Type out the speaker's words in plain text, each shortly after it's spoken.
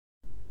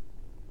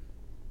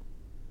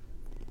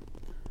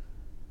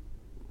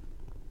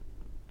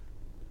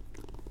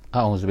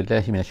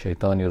A'udzubillahi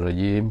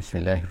minasyaitonirrajim.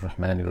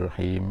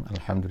 Bismillahirrahmanirrahim.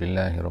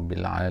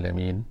 Alhamdulillahirabbil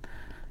alamin.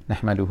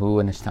 Nahmaduhu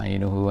wa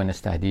nasta'inuhu wa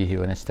nastahdihi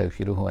wa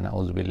nastaghfiruhu wa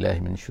na'udzu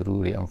billahi min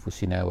syururi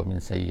anfusina wa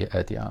min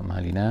sayyiati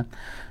a'malina.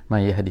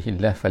 May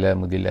yahdihillahu fala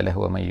mudilla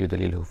lahu wa may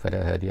yudlilhu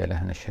fala hadiya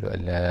lahu. Nashhadu an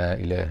la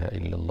ilaha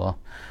illallah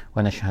wa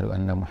nashhadu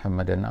anna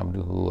Muhammadan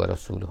abduhu wa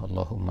rasuluhu.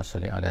 Allahumma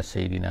shalli ala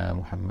sayidina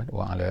Muhammad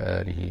wa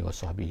ala alihi wa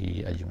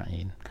sahbihi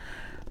ajma'in.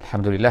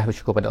 Alhamdulillah,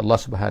 bersyukur pada Allah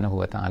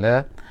Subhanahu wa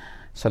taala.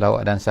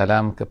 Salawat dan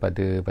salam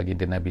kepada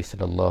baginda Nabi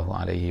sallallahu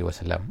alaihi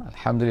wasallam.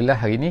 Alhamdulillah,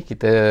 hari ini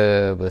kita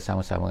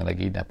bersama-sama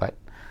lagi dapat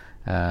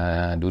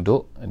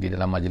duduk di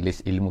dalam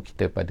majlis ilmu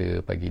kita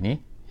pada pagi ini,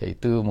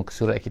 iaitu muka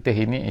surat kita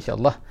hari ini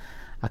insya-Allah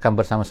akan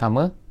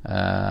bersama-sama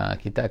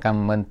kita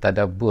akan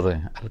mentadabbur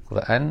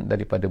Al-Quran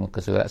daripada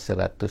muka surat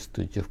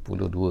 172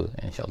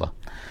 insya-Allah.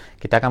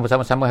 Kita akan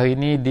bersama-sama hari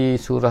ini di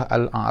surah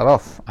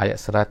Al-A'raf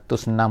ayat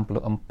 164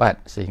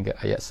 sehingga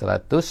ayat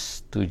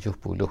 170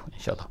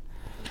 insya-Allah.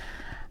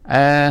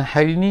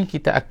 Hari ini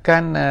kita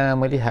akan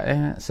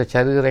melihat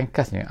secara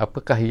ringkasnya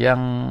apakah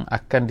yang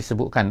akan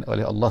disebutkan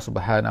oleh Allah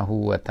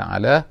Subhanahu wa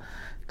taala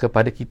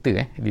kepada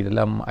kita di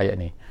dalam ayat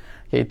ni,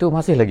 iaitu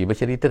masih lagi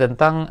bercerita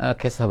tentang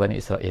kisah Bani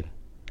Israel.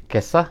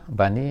 Kisah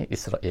Bani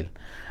Israel,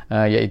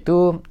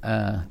 iaitu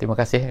terima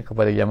kasih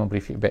kepada yang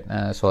memberi feedback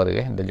suara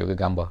dan juga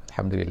gambar.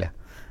 Alhamdulillah,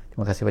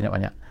 terima kasih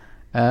banyak-banyak.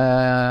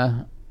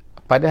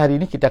 Pada hari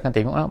ini kita akan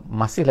tengok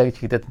masih lagi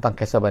cerita tentang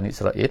kisah Bani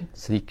Israel,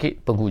 sedikit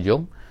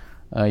penghujung,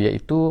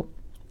 iaitu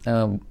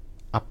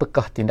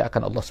apakah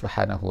tindakan Allah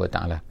Subhanahu wa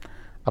taala.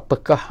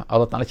 Apakah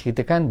Allah Taala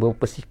ceritakan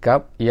beberapa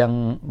sikap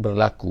yang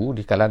berlaku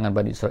di kalangan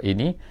Bani Israel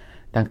ini,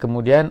 dan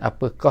kemudian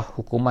apakah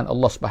hukuman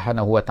Allah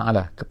Subhanahu wa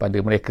taala kepada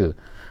mereka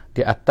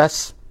di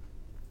atas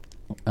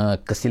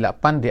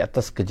kesilapan, di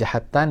atas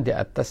kejahatan, di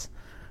atas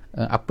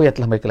apa yang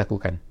telah mereka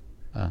lakukan.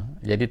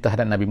 Jadi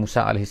terhadap Nabi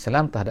Musa AS,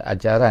 terhadap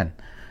ajaran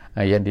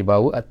yang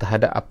dibawa,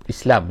 terhadap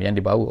Islam yang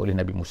dibawa oleh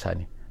Nabi Musa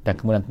ni, dan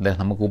kemudian telah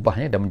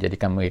mengubahnya dan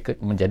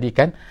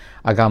menjadikan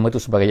agama itu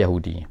sebagai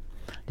Yahudi.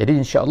 Jadi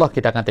insya-Allah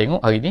kita akan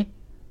tengok hari ini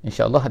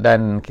insya-Allah,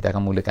 dan kita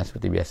akan mulakan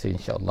seperti biasa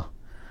insya-Allah,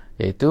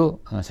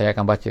 iaitu saya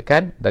akan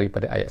bacakan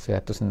daripada ayat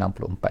 164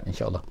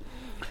 insya-Allah.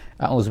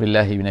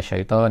 A'udzubillahi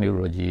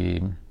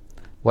minasyaitonirrajim.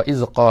 Wa iz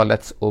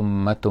qalat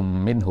ummatum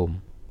minhum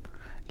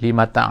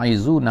lima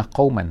ta'izuna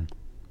qauman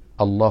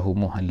Allahu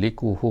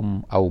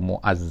muhlikuhum aw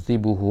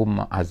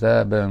mu'azzibuhum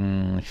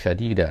azaban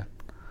syadida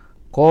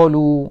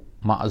qalu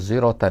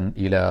ma'ziratan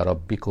ila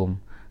rabbikum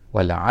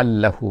wa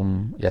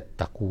la'allahum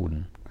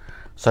yattaqun.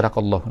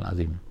 Sadaqallahul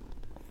azim.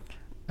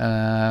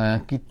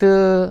 Kita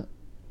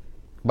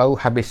baru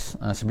habis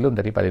sebelum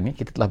daripada ni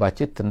kita telah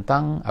baca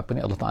tentang apa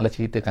ni Allah Taala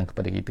ceritakan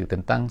kepada kita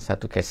tentang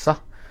satu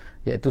kisah,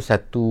 iaitu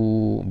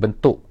satu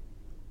bentuk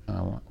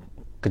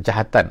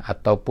kejahatan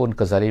ataupun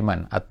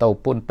kezaliman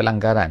ataupun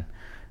pelanggaran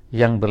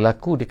yang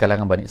berlaku di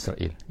kalangan Bani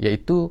Israel,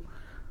 iaitu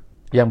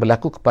yang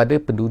berlaku kepada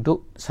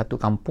penduduk satu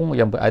kampung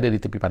yang berada di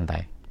tepi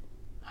pantai.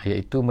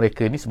 Iaitu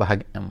mereka ni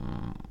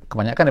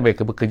kebanyakan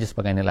mereka bekerja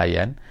sebagai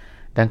nelayan,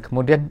 dan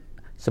kemudian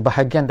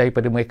sebahagian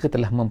daripada mereka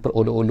telah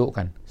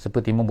memperolok-olokkan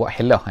seperti membuat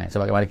hilah,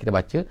 sebagaimana kita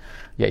baca,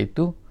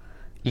 iaitu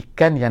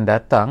ikan yang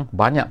datang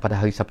banyak pada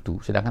hari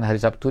Sabtu, sedangkan hari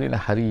Sabtu ni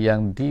adalah hari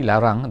yang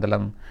dilarang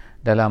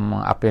dalam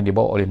apa yang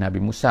dibawa oleh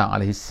Nabi Musa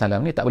AS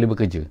ni, tak boleh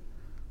bekerja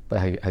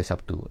pada hari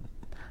Sabtu.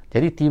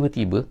 Jadi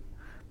tiba-tiba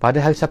pada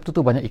hari Sabtu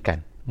tu banyak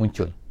ikan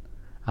muncul.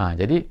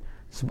 Jadi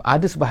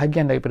ada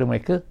sebahagian daripada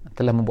mereka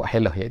telah membuat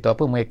hilah, iaitu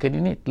apa, mereka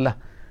ni telah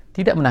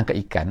tidak menangkap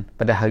ikan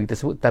pada hari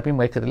tersebut, tapi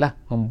mereka telah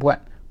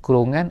membuat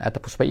kurungan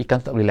ataupun supaya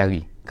ikan tak boleh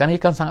lari, kerana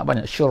ikan sangat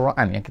banyak,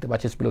 syura'an yang kita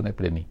baca sebelum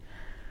daripada ni.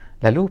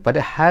 Lalu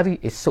pada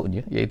hari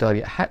esoknya, iaitu hari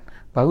Ahad,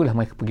 barulah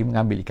mereka pergi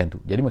mengambil ikan tu.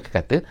 Jadi mereka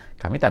kata,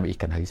 kami tak ambil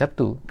ikan hari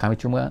Sabtu, kami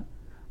cuma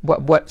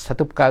buat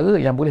satu perkara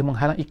yang boleh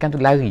menghalang ikan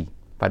tu lari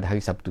pada hari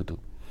Sabtu tu.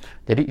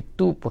 Jadi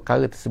itu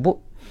perkara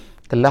tersebut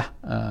telah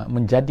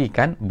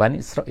menjadikan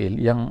Bani Israel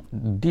yang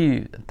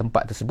di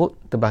tempat tersebut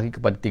terbahagi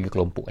kepada 3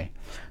 kelompok,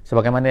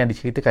 sebagaimana yang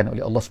diceritakan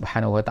oleh Allah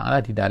Subhanahu wa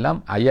taala di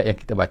dalam ayat yang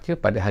kita baca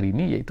pada hari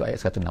ini, iaitu ayat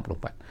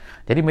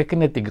 164. Jadi mereka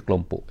ni 3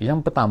 kelompok.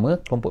 Yang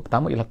pertama, kelompok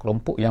pertama ialah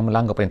kelompok yang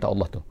melanggar perintah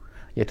Allah tu,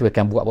 iaitu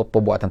mereka yang buat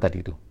perbuatan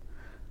tadi tu.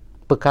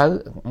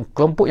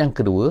 Kelompok yang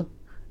kedua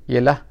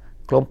ialah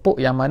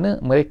kelompok yang mana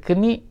mereka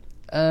ni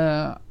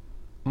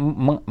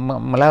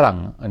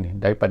melarang ni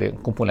daripada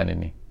kumpulan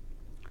ini,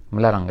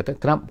 melarang, kata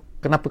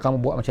kenapa kamu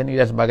buat macam ni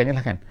dan sebagainya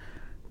lah kan.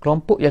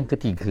 Kelompok yang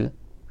ketiga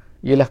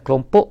ialah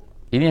kelompok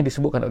ini yang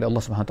disebutkan oleh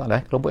Allah Subhanahu Wa Taala.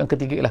 Kelompok yang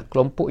ketiga ialah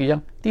kelompok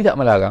yang tidak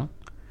melarang,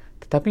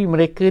 tetapi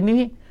mereka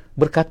ni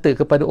berkata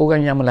kepada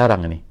orang yang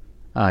melarang ni,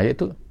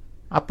 iaitu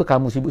apa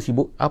kamu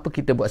sibuk-sibuk, apa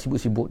kita buat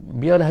sibuk-sibuk,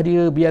 biarlah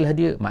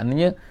dia.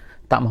 Maknanya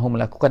tak mahu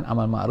melakukan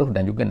amal ma'ruf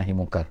dan juga nahi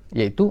mungkar.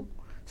 Iaitu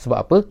sebab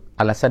apa?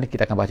 Alasan ni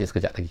kita akan baca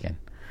sekejap lagi kan.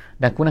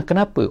 Dan kemudian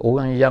kenapa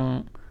orang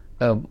yang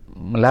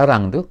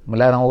melarang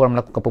orang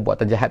melakukan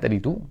perbuatan jahat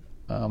tadi tu,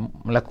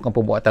 melakukan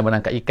perbuatan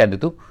menangkap ikan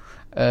tu,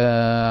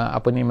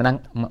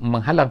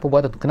 menghalang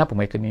perbuatan tu, kenapa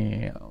mereka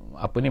ni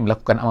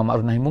melakukan amal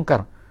ma'ruf nahi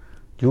mungkar?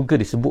 juga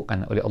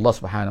disebutkan oleh Allah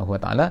Subhanahu Wa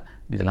Taala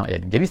di dalam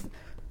ayat ini. Jadi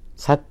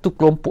satu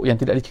kelompok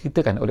yang tidak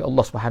diceritakan oleh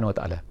Allah Subhanahu Wa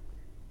Taala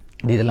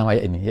di dalam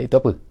ayat ini, iaitu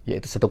apa?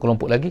 Iaitu satu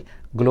kelompok lagi,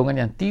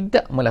 golongan yang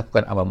tidak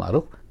melakukan amar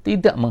ma'ruf,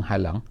 tidak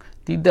menghalang,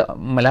 tidak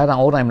melarang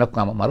orang yang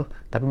melakukan amar ma'ruf,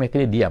 tapi mereka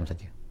ni diam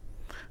saja.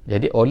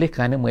 Jadi oleh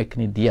kerana mereka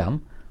ni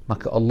diam,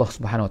 maka Allah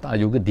Subhanahu Wa Taala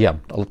juga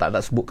diam. Allah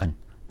tak sebutkan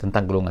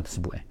tentang golongan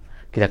tersebut.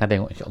 Kita akan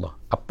tengok insya-Allah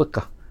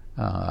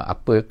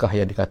apakah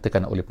yang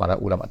dikatakan oleh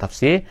para ulama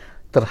tafsir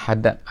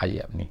terhadap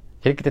ayat ni.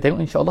 Jadi kita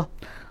tengok insya-Allah.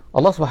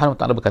 Allah Subhanahu Wa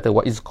Taala berkata,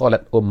 wa iz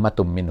qalat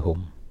ummatum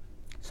minhum.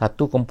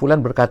 Satu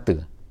kumpulan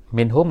berkata,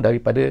 minhum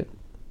daripada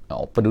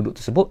penduduk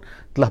tersebut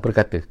telah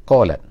berkata,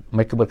 qalat,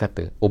 mereka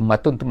berkata,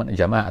 ummatun tu makna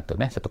jama'atun,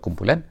 satu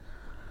kumpulan,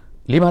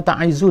 lima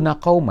ta'izuna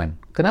qauman,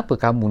 kenapa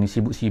kamu ni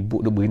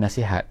sibuk-sibuk duk beri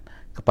nasihat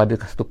kepada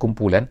satu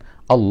kumpulan,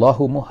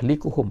 Allahu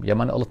muhlikuhum, yang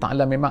mana Allah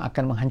Ta'ala memang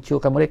akan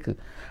menghancurkan mereka,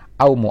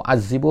 au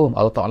mu'azzibuhum,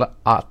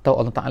 atau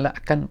Allah Ta'ala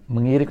akan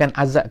mengirimkan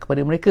azab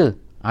kepada mereka,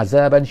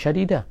 azaban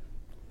syadida.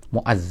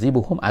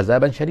 Mu'azzibuhum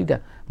azaban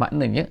syadida,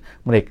 maknanya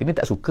mereka ni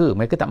tak suka,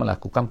 mereka tak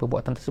melakukan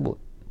perbuatan tersebut,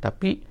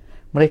 tapi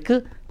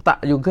mereka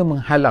tak juga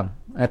menghalang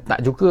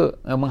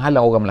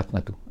orang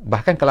melakukan itu.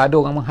 Bahkan kalau ada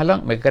orang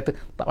menghalang, mereka kata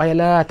tak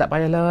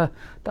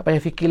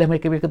payah fikirlah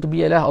mereka tu,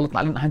 biarlah Allah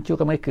Ta'ala nak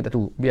hancurkan mereka, tak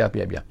tu, biar.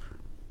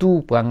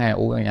 Tu perangai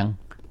orang yang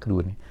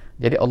kedua ni.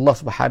 Jadi Allah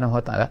Subhanahu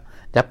Wa Taala,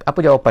 apa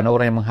jawapan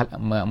orang yang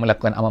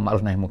melakukan amar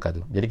ma'ruf nahi munkar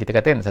tu? Jadi kita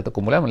katakan satu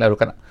kumpulan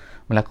melakukan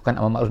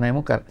amar ma'ruf nahi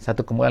munkar,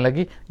 satu kumpulan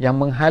lagi yang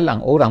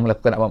menghalang orang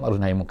melakukan amar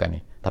ma'ruf nahi munkar ni,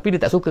 tapi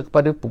dia tak suka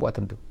kepada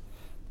perbuatan tu.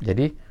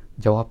 Jadi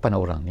jawapan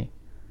orang ni,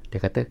 dia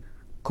kata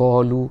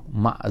qalu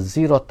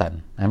ma'ziratan.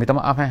 Minta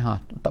maaf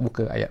tak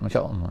buka ayat,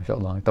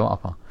 masya-Allah, minta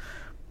maaf.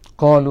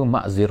 Qalu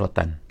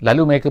ma'ziratan.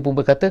 Lalu mereka pun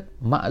berkata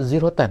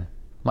ma'ziratan.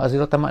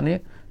 Ma'ziratan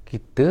maknanya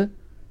kita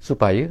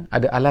supaya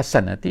ada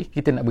alasan nanti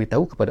kita nak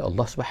beritahu kepada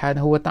Allah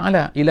Subhanahu Wa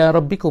Taala, ila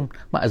rabbikum,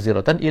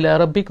 ma'ziratan ila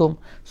rabbikum,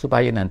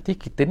 supaya nanti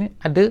kita ni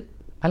ada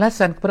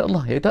alasan kepada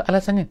Allah, iaitu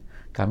alasannya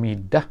kami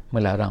dah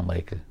melarang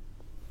mereka.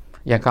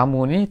 Yang kamu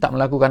ni tak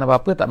melakukan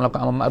apa-apa, tak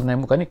melakukan amar ma'ruf nahi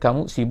munkar ni,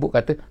 kamu sibuk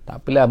kata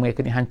tak apalah,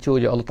 mereka ni hancur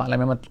je, Allah Ta'ala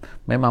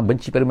memang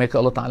benci pada mereka,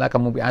 Allah Ta'ala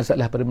kamu beri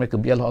azablah pada mereka,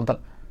 biarlah Allah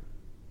Ta'ala.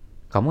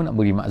 Kamu nak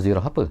beri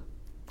makzirah apa?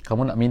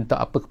 Kamu nak minta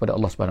apa kepada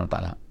Allah Subhanahu Wa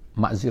Taala?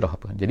 Makzirah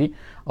apa? Jadi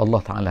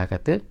Allah Ta'ala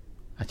kata,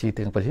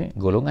 cerita kepada sini,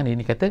 golongan ini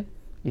kata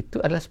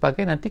itu adalah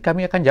sebagai nanti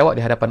kami akan jawab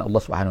di hadapan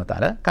Allah Subhanahu Wa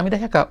Taala, kami dah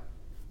cakap.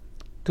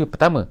 Itu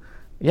pertama.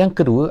 Yang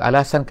kedua,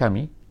 alasan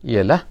kami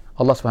ialah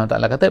Allah SWT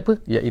kata apa?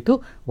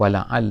 Iaitu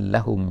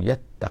wala'allahum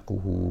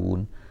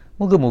yattaqun.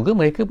 Moga-moga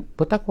mereka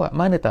bertakwa.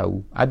 Mana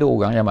tahu ada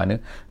orang yang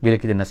mana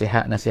bila kita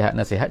nasihat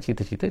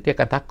cerita-cerita, dia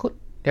akan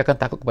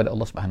takut kepada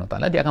Allah SWT,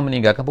 dia akan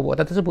meninggalkan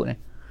perbuatan tersebut.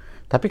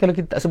 Tapi kalau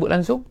kita tak sebut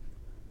langsung,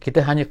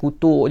 kita hanya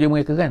kutuk je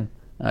mereka kan.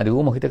 Di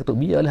rumah kita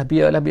kutuk, biarlah,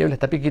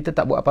 tapi kita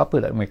tak buat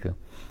apa-apa tak mereka.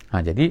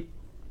 Jadi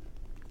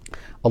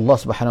Allah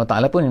SWT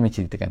pun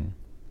menceritakan,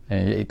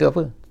 iaitu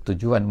apa?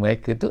 Tujuan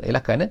mereka tu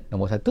ialah kerana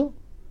nombor satu,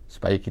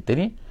 supaya kita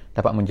ni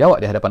dapat menjawab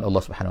di hadapan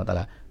Allah Subhanahu Wa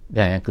Taala.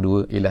 Dan yang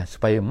kedua ialah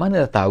supaya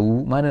mana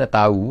dah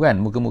tahu kan,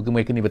 moga-moga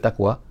mereka ni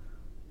bertakwa,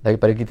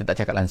 daripada kita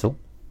tak cakap langsung.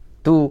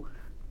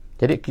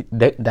 Jadi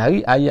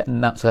dari ayat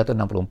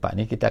 164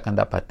 ni kita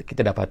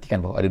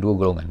dapatikan bahawa ada dua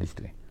golongan di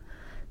situ.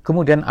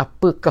 Kemudian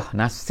apakah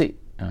nasib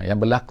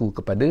yang berlaku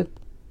kepada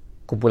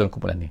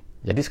kumpulan-kumpulan ni?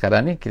 Jadi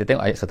sekarang ni kita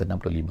tengok ayat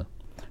 165.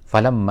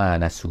 Falamma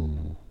nasu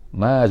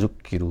ma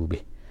zukkiru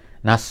bih.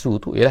 Nasu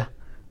tu ialah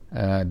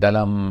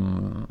dalam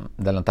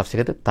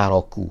tafsir kata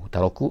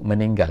taraku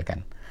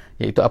meninggalkan,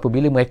 iaitu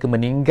apabila mereka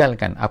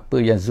meninggalkan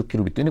apa yang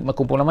zukiru itu. Ini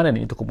kumpulan mana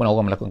ni? Itu kumpulan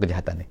orang melakukan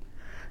kejahatan ni,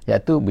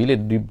 iaitu bila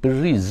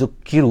diberi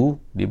zukiru,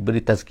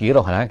 diberi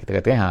tazkirah lah, kita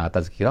kata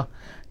tazkirah,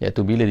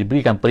 iaitu bila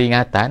diberikan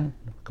peringatan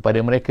kepada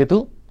mereka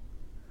tu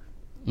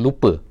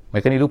lupa.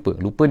 Mereka ni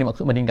lupa ni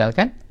maksud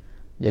meninggalkan.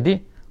 Jadi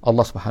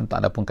Allah Subhanahu Wa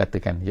Taala pun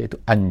katakan, iaitu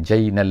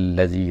anjaynal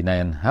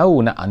ladzina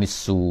yanhauna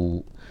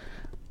 'anis-su.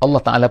 Allah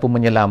Ta'ala pun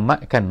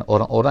menyelamatkan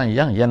orang-orang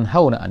yang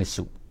yanhauna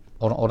anisu,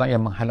 orang-orang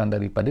yang menghalang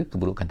daripada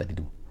keburukan tadi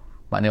tu.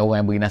 Maknanya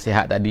orang yang beri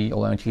nasihat tadi,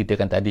 orang yang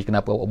ceritakan tadi,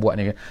 kenapa awak buat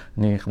ni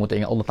kamu tak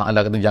ingat Allah Ta'ala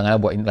kata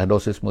janganlah buat, inilah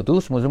dosa, semua tu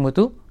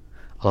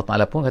Allah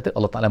Ta'ala pun kata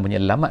Allah Ta'ala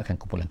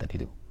menyelamatkan kumpulan tadi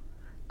tu.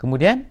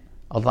 Kemudian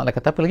Allah Ta'ala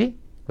kata apa lagi?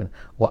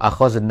 Wa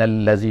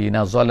akhaznal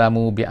ladzina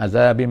zalamu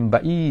bi'azabin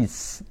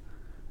ba'is.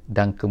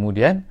 Dan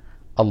kemudian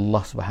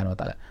Allah Subhanahu Wa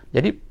Ta'ala,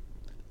 jadi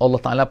Allah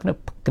Ta'ala pun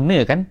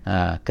kenakan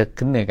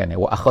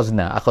wa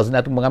akhazna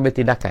tu mengambil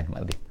tindakan,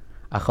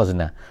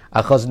 maknanya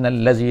akhazna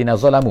allazina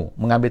zalamu,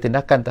 mengambil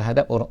tindakan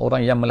terhadap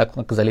orang-orang yang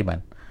melakukan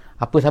kezaliman.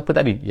 Siapa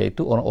tadi?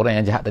 Iaitu orang-orang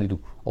yang jahat tadi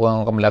tu,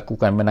 orang yang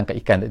melakukan menangkap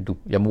ikan tadi tu,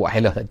 yang buat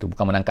hilah tadi tu,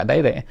 bukan menangkap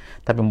direct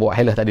tapi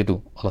membuat hilah tadi tu.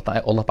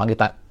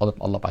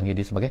 Allah panggil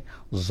dia sebagai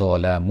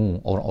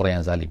zalamu, orang-orang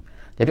yang zalim.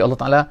 Jadi Allah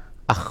Ta'ala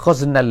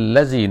akhazna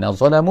allazina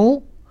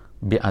zalamu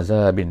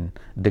bi'azabin,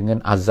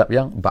 dengan azab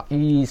yang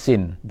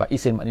ba'isin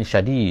maknanya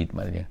syadid,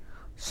 maknanya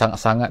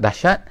sangat-sangat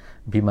dahsyat,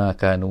 bima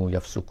kanu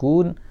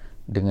yafsukun,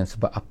 dengan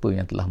sebab apa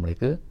yang telah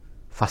mereka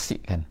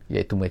fasikkan,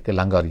 iaitu mereka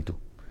langgar itu.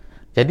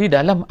 Jadi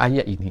dalam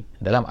ayat ini,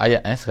 dalam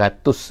ayat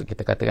 100,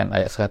 kita katakan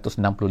ayat 165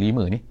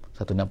 ni,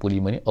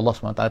 Allah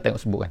SWT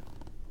tengok sebutkan.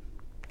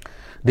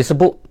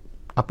 Disebut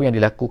apa yang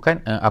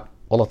dilakukan,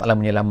 Allah Ta'ala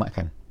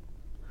menyelamatkan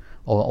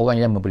orang-orang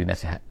yang memberi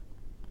nasihat.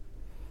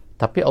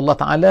 Tapi Allah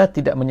Ta'ala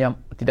tidak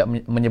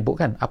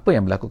menyebutkan apa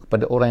yang berlaku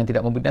kepada orang yang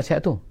tidak memberi nasihat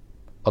tu.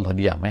 Allah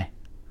diam.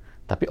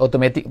 Tapi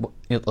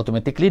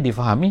automatically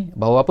difahami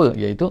bahawa apa?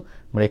 Iaitu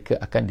mereka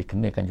akan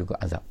dikenakan juga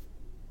azab.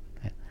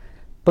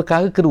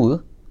 Perkara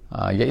kedua,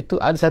 iaitu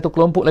ada satu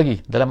kelompok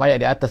lagi dalam ayat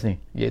di atas ni,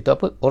 iaitu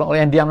apa?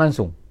 Orang-orang yang diam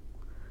langsung,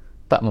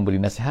 tak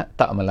memberi nasihat,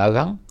 tak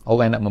melarang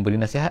orang yang nak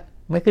memberi nasihat.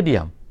 Mereka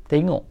diam,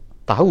 tengok,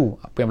 tahu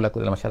apa yang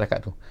berlaku dalam masyarakat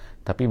tu,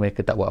 tapi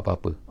mereka tak buat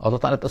apa-apa. Allah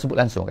Ta'ala tak sebut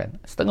langsung kan.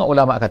 Setengah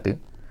ulama kata,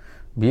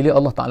 bila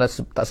Allah Ta'ala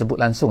tak sebut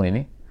langsung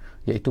ni,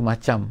 iaitu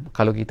macam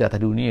kalau kita atas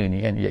dunia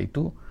ni kan,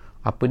 iaitu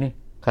apa ni,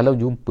 kalau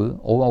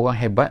jumpa orang-orang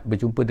hebat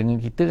berjumpa dengan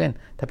kita kan,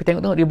 tapi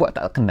tengok-tengok dia buat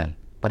tak kenal,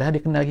 padahal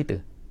dia kenal kita.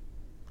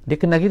 Dia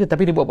kenal kita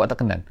tapi dia buat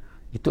tak kenal.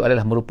 Itu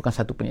adalah merupakan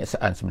satu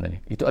penyiksaan sebenarnya.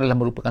 Itu adalah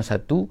merupakan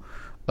satu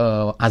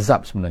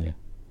azab sebenarnya.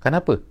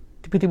 Kenapa?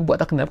 Tiba-tiba buat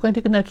tak kenal. Bukan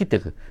dia kenal kita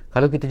ke?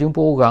 Kalau kita jumpa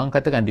orang,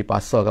 katakan di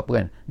pasar ke apa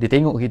kan, dia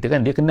tengok kita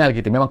kan, dia kenal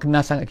kita, memang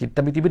kenal sangat kita,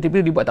 tapi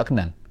tiba-tiba dia buat tak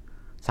kenal.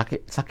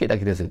 Sakit tak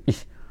kita rasa?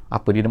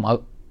 Apa dia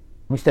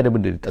mesti ada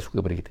benda dia tak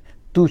suka pada kita.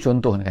 Tu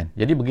contoh kan.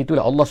 Jadi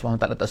begitulah Allah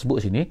SWT tak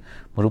sebut sini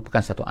merupakan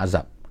satu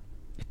azab.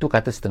 Itu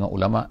kata setengah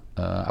ulama,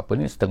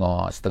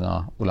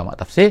 setengah ulama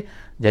tafsir.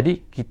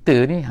 Jadi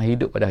kita ni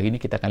hidup pada hari ni,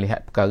 kita akan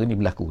lihat perkara ni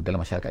berlaku dalam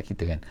masyarakat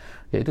kita kan.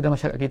 Iaitu dalam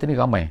masyarakat kita ni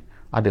ramai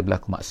ada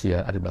berlaku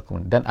maksiat, ada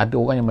berlaku, dan ada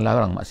orang yang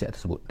melarang maksiat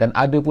tersebut, dan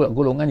ada pula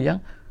golongan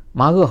yang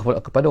marah pula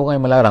kepada orang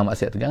yang melarang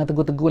maksiat tu. Jangan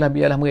tegur-tegur lah,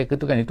 biarlah mereka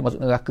tu kan, itu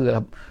masuk neraka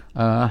lah,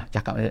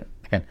 cakap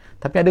kan.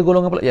 Tapi ada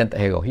golongan pula yang tak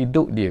hirau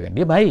hidup dia kan,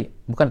 dia baik,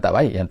 bukan tak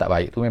baik. Yang tak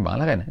baik tu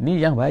memanglah kan, ni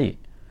yang baik,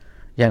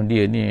 yang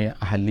dia ni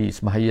ahli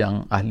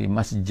sembahyang, ahli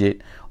masjid,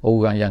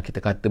 orang yang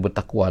kita kata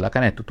bertakwa lah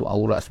kan, tutup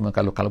aurat semua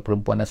kalau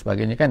perempuan dan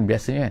sebagainya kan,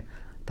 biasanya kan.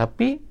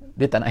 Tapi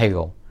dia tak nak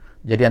hirau.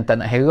 Jadi yang tak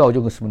nak hirau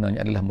juga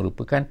sebenarnya adalah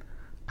merupakan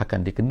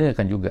akan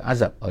dikenakan juga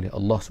azab oleh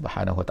Allah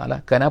Subhanahu Wa Taala.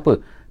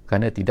 Kenapa?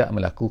 Kerana tidak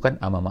melakukan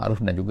amar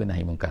ma'ruf dan juga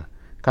nahi munkar.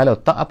 Kalau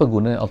tak, apa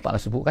guna Allah Taala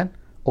sebutkan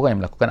orang yang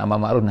melakukan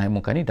amar ma'ruf nahi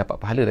munkar ni dapat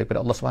pahala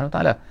daripada Allah Subhanahu Wa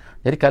Taala.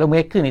 Jadi kalau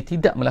mereka ni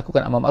tidak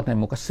melakukan amar ma'ruf nahi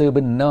munkar,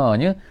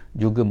 sebenarnya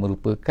juga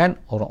merupakan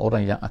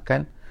orang-orang yang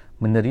akan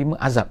menerima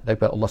azab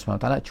daripada Allah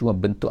Subhanahu Wa Taala. Cuma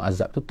bentuk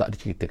azab tu tak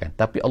diceritakan,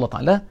 tapi Allah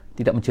Taala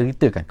tidak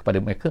menceritakan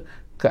kepada mereka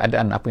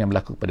keadaan apa yang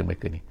berlaku kepada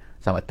mereka ni.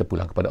 Sama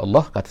terpulang kepada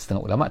Allah, kata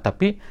setengah ulama.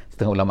 Tapi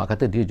setengah ulama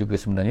kata dia juga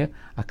sebenarnya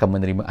akan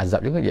menerima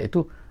azab juga,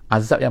 iaitu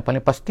azab yang paling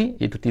pasti,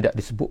 iaitu tidak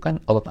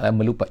disebutkan, Allah Ta'ala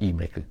melupai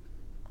mereka.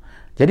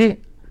 Jadi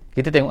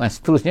kita tengok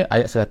seterusnya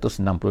ayat 166.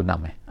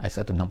 Ayat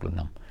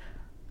 166,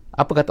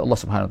 apa kata Allah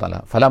Subhanahu Wa Taala?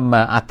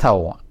 Falamma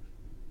atau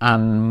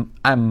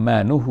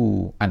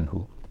ammanuhu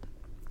anhu.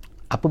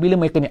 Apabila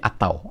mereka ni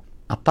atau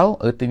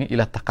artinya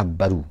ialah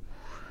takabbaru,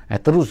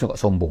 terus juga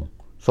sombong.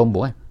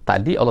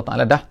 Tadi Allah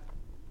Ta'ala dah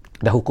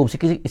hukum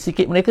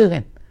sikit mereka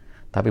kan,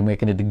 tapi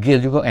mereka ni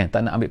degil juga kan,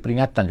 tak nak ambil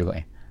peringatan juga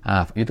kan.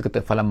 Itu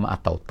kata falamma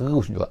atau,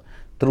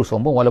 terus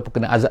sombong,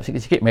 walaupun kena azab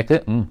sikit-sikit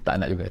mereka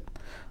tak nak juga.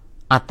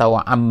 Atau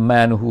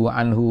ammanuhu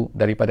anhu,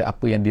 daripada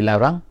apa yang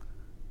dilarang,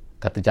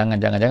 kata jangan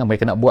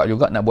mereka nak buat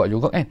juga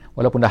kan,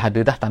 walaupun dah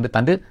ada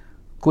tanda-tanda.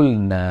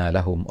 Qulna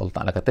lahum, Allah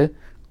Ta'ala kata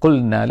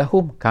qulna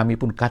lahum, kami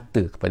pun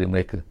kata kepada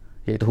mereka,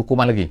 iaitu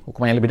hukuman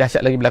yang lebih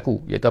dahsyat lagi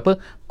berlaku, iaitu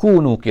apa?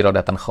 Kunu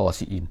qiradatan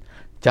khasiin,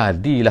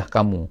 jadilah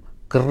kamu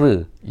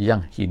kera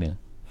yang hina.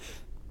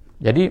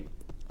 Jadi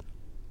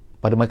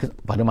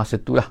pada masa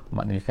itulah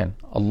maknanya kan,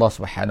 Allah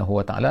Subhanahu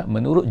Wa Taala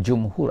menurut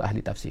jumhur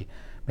ahli tafsir,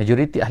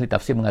 majoriti ahli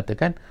tafsir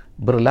mengatakan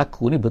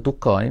berlaku ni,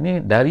 bertukar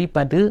ini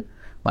daripada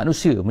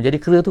manusia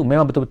menjadi kera tu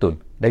memang betul-betul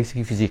dari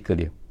segi fizikal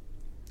dia.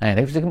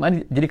 Dari fizikal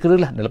jadi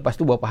kera lah, dan lepas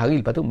tu beberapa hari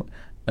lepas tu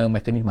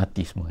mereka ni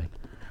mati semua.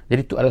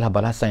 Jadi itu adalah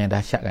balasan yang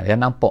dahsyat kan, yang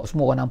nampak,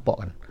 semua orang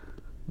nampak kan,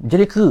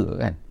 jadi kera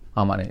kan.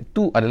 Maknanya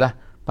itu adalah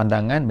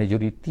pandangan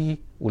majoriti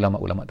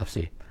ulama-ulama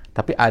tafsir.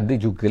 Tapi ada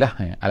jugalah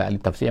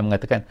ahli tafsir yang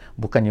mengatakan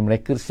bukannya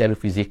mereka secara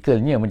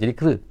fizikalnya menjadi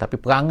kera, tapi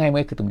perangai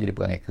mereka tu menjadi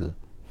perangai kera.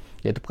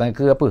 Iaitu perangai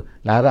kera apa?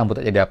 Larang pun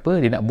tak jadi apa,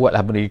 dia nak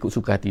buatlah benda ikut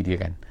suka hati dia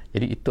kan.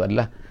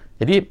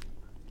 Jadi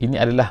ini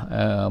adalah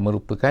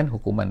merupakan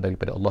hukuman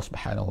daripada Allah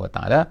Subhanahu Wa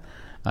Taala.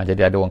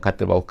 Jadi ada orang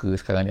kata bahawa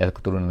sekarang ni ada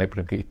keturunan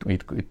daripada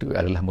itu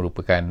adalah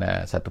merupakan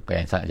satu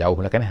perkara yang sangat jauh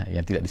lah kan,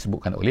 yang tidak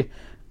disebutkan oleh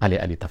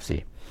ahli-ahli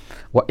tafsir.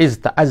 Wa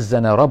iz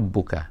ta'azzana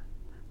rabbuka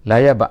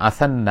la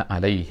yab'athanna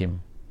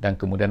alaihim,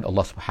 dan kemudian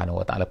Allah Subhanahu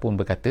Wa Taala pun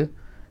berkata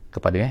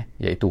kepada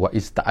iaitu wa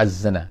iz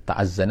ta'azzana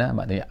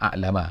maknanya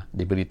a'lama,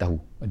 diberitahu,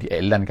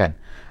 diiklankan,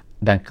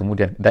 dan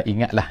kemudian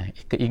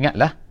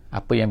ingatlah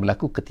apa yang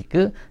berlaku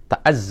ketika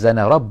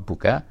ta'azzana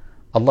rabbuka,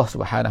 Allah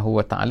Subhanahu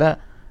Wa Taala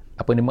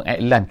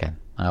mengiklankan,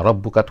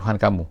 rabbuka Tuhan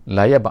kamu,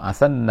 la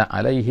yab'athanna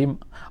alaihim,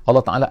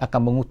 Allah Taala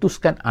akan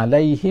mengutuskan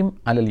alaihim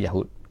alal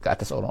yahud, ke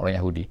atas orang-orang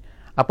Yahudi.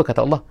 Apa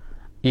kata Allah?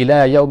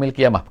 Ila yaumil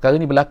qiyamah. Perkara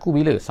ni berlaku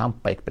bila?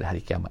 Sampai kepada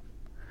hari kiamat.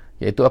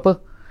 Iaitu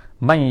apa?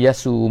 Man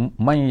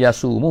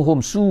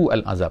yasumuhum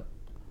su'al azab.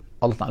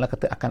 Allah Ta'ala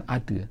kata akan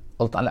ada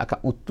Allah Ta'ala akan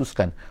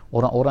utuskan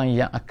orang-orang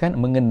yang akan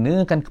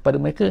mengenakan kepada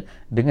mereka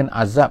dengan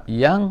azab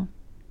yang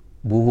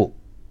buruk.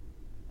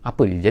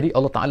 Apa dia? Jadi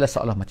Allah Ta'ala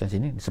seolah macam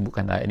sini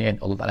disebutkan ayat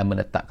ini, Allah Ta'ala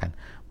menetapkan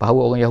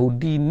bahawa orang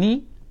Yahudi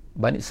ni,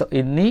 Bani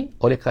Israel ni,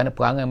 oleh kerana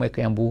perangai mereka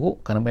yang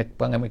buruk, kerana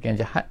perangai mereka yang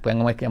jahat,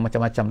 perangai mereka yang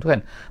macam-macam tu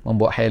kan,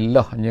 membuat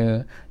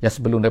helahnya yang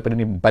sebelum daripada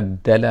ni,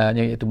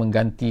 badalanya, iaitu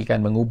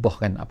menggantikan,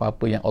 mengubahkan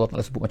apa-apa yang Allah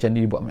Ta'ala sebut macam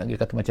ni, buat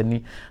mereka kata macam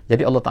ni.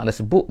 Jadi Allah Ta'ala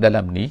sebut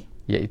dalam ni,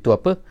 iaitu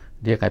apa?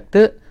 Dia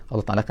kata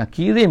Allah Ta'ala akan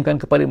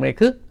kirimkan kepada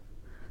mereka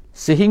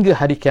sehingga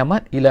hari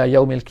kiamat, ila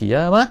yaumil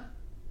qiyamah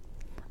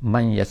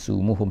man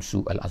yasumuhum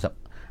su'al azab.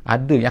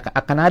 Ada yang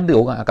akan ada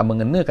orang akan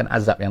mengenakan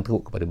azab yang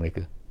teruk kepada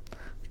mereka.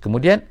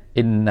 Kemudian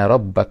inna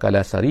rabbaka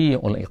la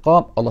sari'ul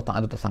iqab, Allah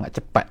Ta'ala itu sangat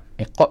cepat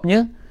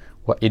iqabnya,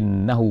 wa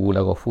innahu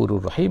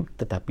laghafurur rahim,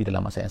 tetapi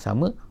dalam masa yang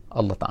sama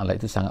Allah Ta'ala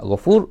itu sangat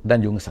ghafur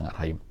dan juga sangat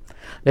rahim.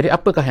 Jadi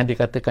apakah yang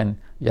dikatakan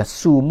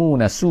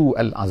yasumuna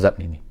su'al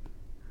azab ini?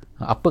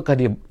 Apakah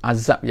dia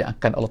azab yang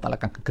akan Allah Ta'ala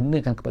akan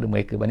kenakan kepada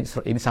mereka Bani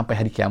Israel ini sampai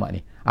hari kiamat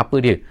ni? Apa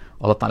dia?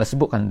 Allah Ta'ala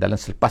sebutkan dalam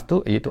selepas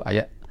tu, iaitu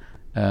ayat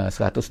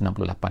 168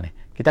 ni.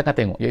 Kita akan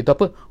tengok, iaitu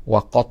apa?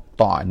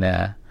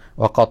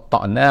 wa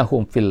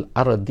qatta'nahum fil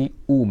ardi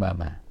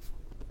umama.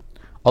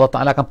 Allah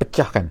Ta'ala akan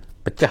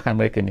pecahkan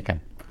mereka ni kan.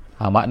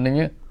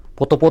 Maknanya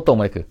potong-potong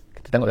mereka.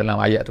 Kita tengok dalam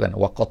ayat tu kan,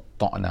 wa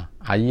qatta'na.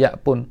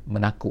 Ayat pun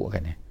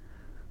menakutkan ya.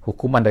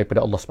 Hukuman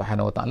daripada Allah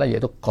Subhanahu Wa Ta'ala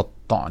iaitu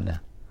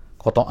qatta'na.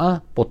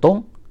 Qata'a,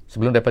 potong.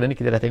 Sebelum daripada ni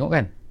kita dah tengok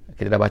kan,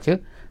 kita dah baca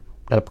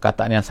dalam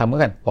perkataan yang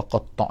sama kan, wa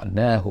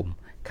qatta'nahum.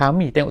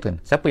 Kami tengok tu kan,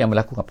 siapa yang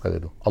melakukan perkara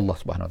tu? Allah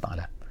Subhanahu Wa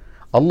Ta'ala.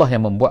 Allah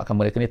yang membuatkan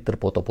mereka ni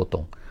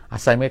terpotong-potong.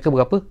 Asal mereka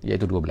berapa?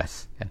 Iaitu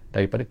 12 kan?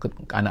 Daripada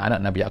anak-anak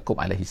Nabi Yaqub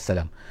alaihi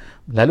salam.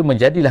 Lalu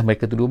menjadilah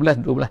mereka tu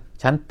 12.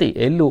 Cantik,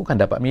 elok kan,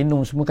 dapat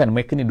minum semua kan.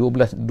 Mereka ni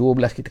 12,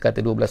 kita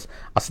kata 12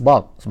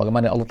 asbab,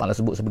 sebagaimana Allah Ta'ala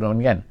sebut sebelum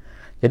ni kan.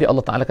 Jadi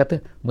Allah Ta'ala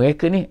kata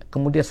mereka ni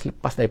kemudian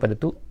selepas daripada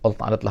tu Allah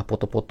Ta'ala telah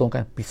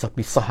potong-potongkan,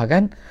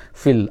 pisah-pisahkan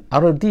fil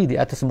ardi, di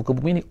atas muka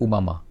bumi ni,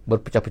 umama,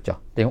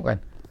 berpecah-pecah. Tengok kan,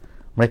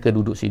 mereka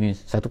duduk sini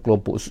satu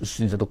kelompok,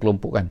 sini satu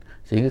kelompok kan,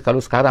 sehingga kalau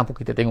sekarang pun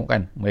kita tengok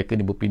kan, mereka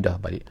ni berpindah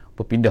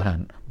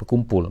kan,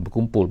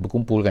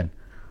 berkumpul kan.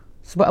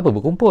 Sebab apa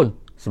berkumpul?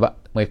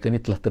 Sebab mereka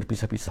ni telah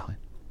terpisah-pisah kan.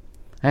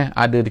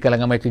 Ada di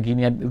kalangan mereka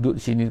gini duduk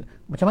di sini.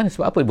 Macam mana?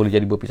 Sebab apa boleh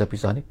jadi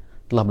berpisah-pisah ni?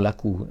 Telah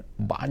berlaku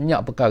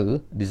banyak perkara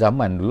di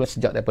zaman dulu,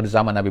 sejak daripada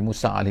zaman Nabi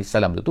Musa AS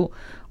tu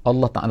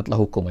Allah Ta'ala telah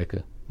hukum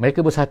mereka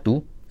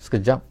bersatu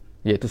sekejap,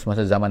 iaitu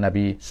semasa zaman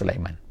Nabi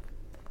Sulaiman,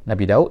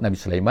 Nabi Daud, Nabi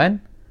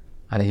Sulaiman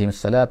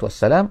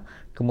alaihissalam.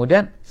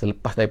 Kemudian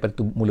selepas daripada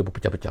itu mula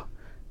berpecah-pecah.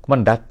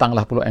 Kemudian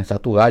datanglah pula yang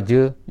satu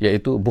raja,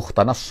 iaitu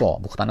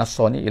Bukhtanasar.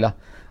 Bukhtanasar ni ialah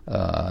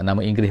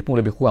nama Inggeris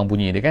pun lebih kurang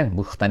bunyi dia kan,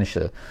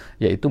 Bukhtanasar,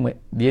 iaitu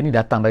dia ni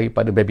datang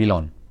daripada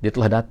Babylon. Dia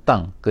telah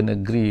datang ke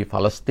negeri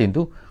Palestin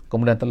tu,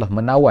 kemudian telah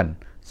menawan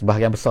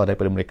sebahagian besar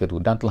daripada mereka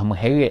tu, dan telah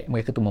mengheret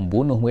mereka tu,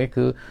 membunuh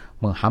mereka,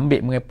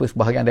 mengambil mereka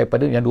sebahagian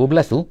daripada yang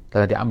 12 tu,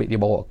 telah diambil,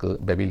 dibawa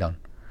ke Babylon.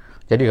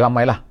 Jadi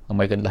ramailah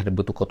mereka telah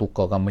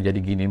bertukar-tukar kan,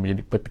 menjadi gini,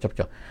 menjadi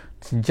pecah-pecah.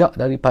 Sejak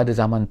daripada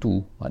zaman tu,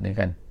 maknanya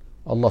kan,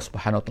 Allah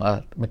Subhanahu Wa Ta'ala,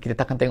 kita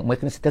takkan tengok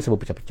mereka ni sentiasa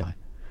berpecah-pecah.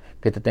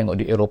 Kita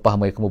tengok di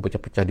Eropah mereka pun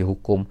berpecah-pecah,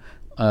 dihukum.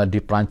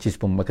 Di Perancis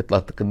pun mereka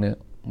telah terkena,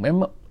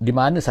 memang di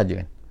mana saja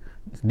kan,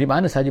 di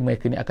mana saja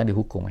mereka ni akan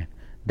dihukum kan.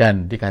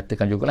 Dan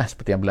dikatakan jugalah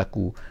seperti yang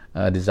berlaku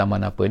di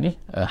zaman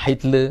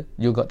Hitler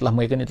juga telah,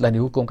 mereka ni telah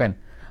dihukum kan.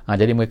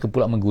 Jadi mereka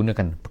pula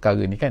menggunakan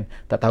perkara ni kan,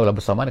 tak tahulah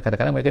besar mana,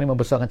 kadang-kadang mereka ni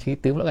membesarkan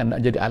cerita pula kan,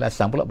 nak jadi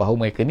alasan pula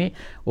bahawa mereka ni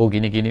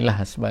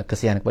gini-ginilah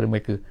kesian kepada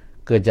mereka,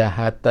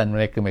 kejahatan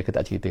mereka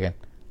tak ceritakan.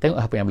 Tengok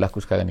apa yang berlaku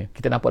sekarang ni,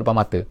 kita nampak depan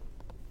mata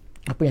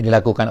apa yang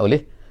dilakukan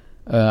oleh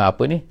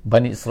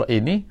Bani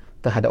Israel ni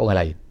terhadap orang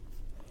lain.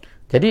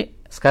 Jadi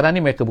sekarang ni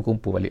mereka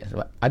berkumpul balik,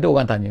 sebab ada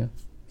orang tanya,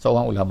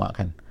 seorang ulama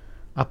kan,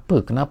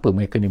 kenapa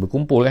mereka ni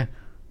berkumpul kan,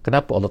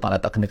 kenapa Allah Ta'ala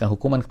tak kenakan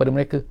hukuman kepada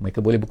mereka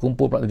boleh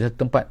berkumpul pula di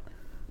satu tempat.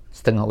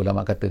 Setengah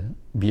ulama kata,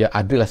 biar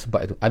adalah sebab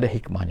itu, ada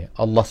hikmahnya.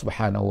 Allah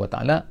Subhanahu Wa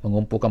Ta'ala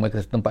mengumpulkan mereka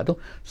di satu tempat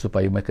tu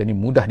supaya mereka ni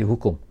mudah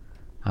dihukum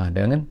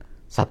dengan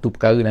satu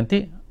perkara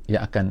nanti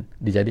yang akan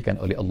dijadikan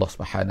oleh Allah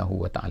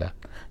Subhanahu Wa Ta'ala.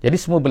 Jadi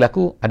semua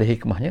berlaku ada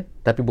hikmahnya,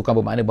 tapi bukan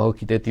bermakna bahawa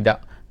kita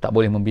tak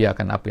boleh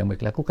membiarkan apa yang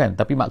mereka lakukan,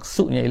 tapi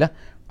maksudnya ialah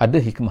ada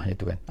hikmahnya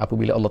tu kan.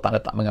 Apabila Allah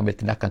Ta'ala tak mengambil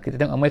tindakan, kita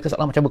tengok mereka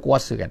seolah macam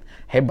berkuasa kan,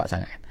 hebat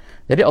sangat kan.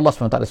 Jadi Allah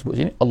SWT sebut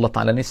sini, Allah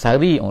Ta'ala ni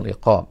sari'ul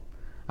iqab,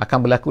 akan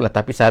berlaku lah,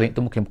 tapi sari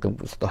itu mungkin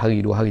 1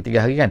 hari, 2 hari,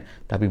 3 hari kan,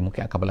 tapi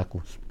mungkin akan berlaku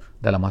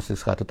dalam masa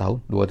 100 tahun,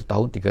 200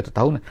 tahun, 300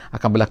 tahun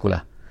akan berlaku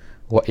lah.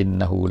 Wa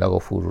innahu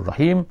laghafurur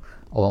rahim,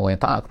 orang-orang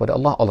yang taat kepada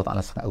Allah, Allah Ta'ala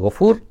sangat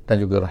ghafur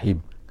dan juga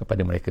rahim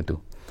kepada mereka tu.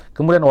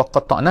 Kemudian wa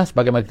qatta'na,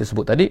 sebagaimana kita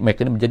sebut tadi,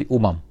 mereka ni menjadi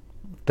umam,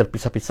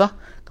 terpisah-pisah.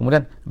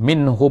 Kemudian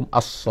minhum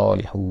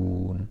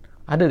as-salihun,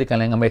 ada di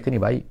kalangan mereka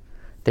ni baik.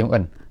 Tengok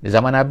kan, di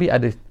zaman Nabi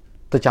ada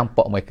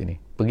tercampak mereka ni,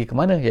 pergi ke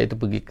mana? Iaitu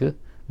pergi ke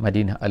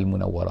Madinah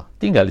Al-Munawwarah,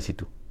 tinggal di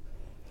situ.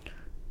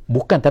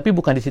 Bukan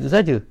di situ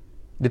saja,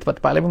 Di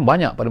tempat-tempat lain pun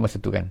banyak pada masa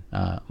tu kan.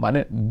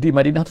 Maknanya di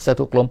Madinah tu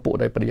satu kelompok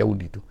daripada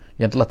Yahudi tu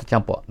yang telah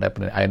tercampak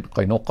daripada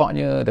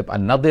Qainukanya, daripada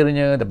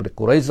An-Nadirnya, daripada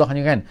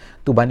Quraizahnya kan.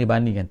 Tu Bani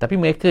kan. Tapi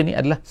mereka ni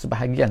adalah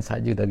sebahagian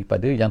saja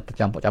daripada yang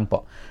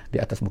tercampak-campak di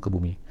atas muka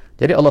bumi.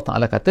 Jadi Allah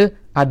Ta'ala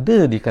kata ada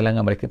di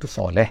kalangan mereka tu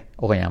soleh,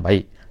 orang yang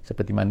baik.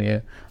 Seperti mana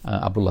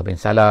Abdullah bin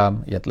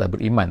Salam yang telah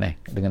beriman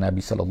dengan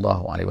Nabi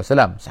SAW,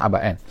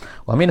 sahabat kan.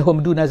 Wa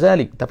minhum duna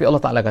zalik. Tapi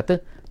Allah Ta'ala kata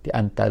di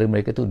antara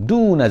mereka tu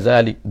duna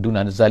zalik tu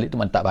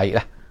tak baik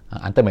lah.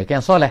 Antara mereka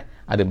yang soleh,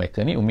 ada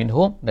mereka ni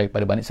minhum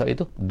daripada Bani Israil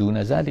itu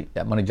duna zalik,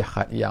 yang mana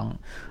jahat, yang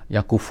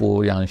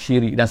kufur, yang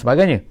syirik dan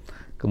sebagainya.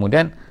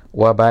 Kemudian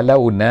wa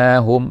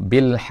balawnahum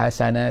bil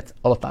hasanat.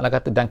 Allah Ta'ala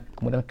kata dan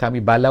kemudian kami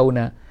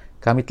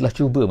telah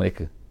cuba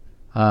mereka.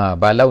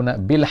 Balawna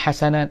bil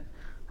hasanat.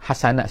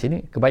 Hasanat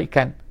sini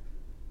kebaikan,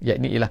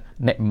 yakni ialah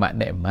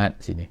nikmat-nikmat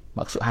sini.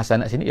 Maksud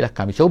hasanat sini ialah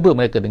kami cuba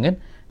mereka dengan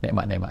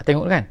nikmat-nikmat.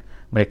 Tengok kan,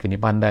 mereka ni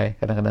pandai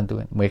kadang-kadang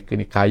tu kan, mereka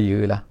ni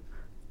kaya lah.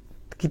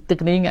 Kita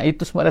kena ingat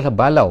itu semua adalah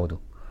balau tu.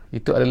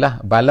 Itu adalah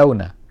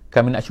balawna,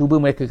 kami nak cuba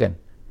mereka kan.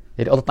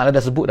 Jadi Allah Ta'ala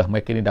dah sebut dah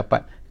mereka ni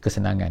dapat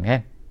kesenangan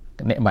kan,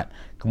 nikmat.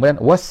 Kemudian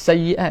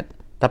wasayyiat,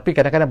 tapi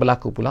kadang-kadang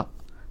berlaku pula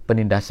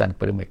penindasan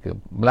kepada mereka,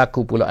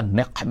 berlaku pula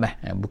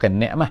niqmah, bukan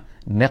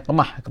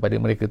nikmah kepada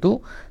mereka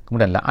tu.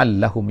 Kemudian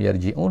la'allahum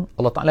yarji'un,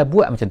 Allah Ta'ala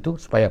buat macam tu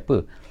supaya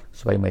apa?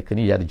 Supaya mereka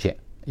ni yarji'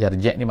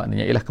 ni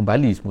maknanya ialah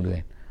kembali semula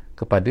kan,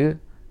 kepada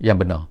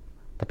yang benar.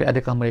 Tapi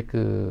adakah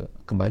mereka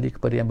kembali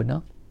kepada yang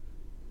benar?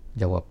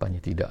 Jawapannya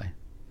tidak.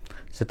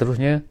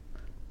 Seterusnya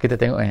kita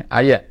tengok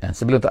ayat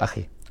sebelum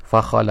terakhir,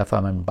 fa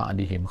khalafa min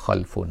ba'dihim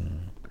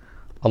khalfun.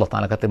 Allah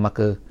Ta'ala kata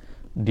maka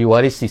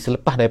diwarisi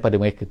selepas daripada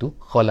mereka tu,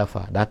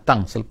 khalafa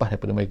datang selepas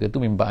daripada mereka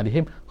tu, min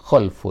ba'dihim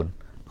khalfun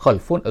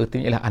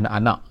artinya ialah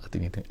anak-anak,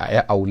 artinya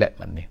ayat aulad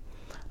maknanya.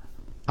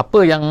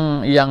 Apa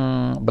yang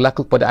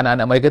berlaku kepada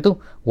anak-anak mereka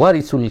tu?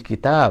 Warisul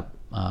kitab,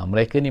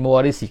 mereka ni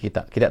mewarisi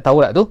kitab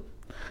Taurat tu.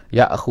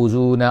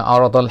 Ya'khuzuna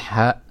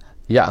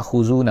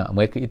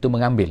mereka itu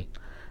mengambil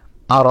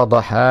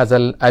arada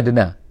hazal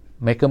adna,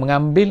 mereka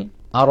mengambil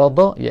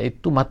arada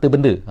iaitu mata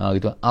benda,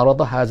 gitu.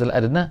 Arada hazal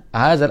adna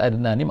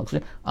ni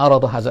maksudnya,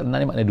 arada hazal adna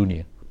ni maknanya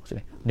dunia,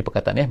 maksudnya ni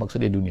perkataan ni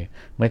maksudnya dunia.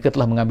 Mereka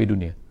telah mengambil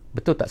dunia.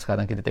 Betul tak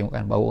sekarang kita tengok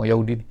kan, bahawa orang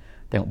Yahudi ni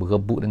tengok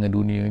berebut dengan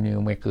dunianya,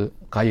 mereka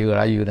kaya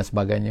raya dan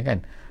sebagainya kan.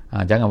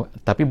 Jangan,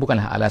 tapi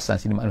bukanlah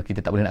alasan sini maknanya kita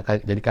tak boleh nak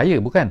jadi kaya,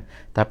 bukan.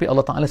 Tapi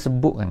Allah Ta'ala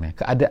sebutkan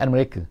keadaan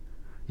mereka,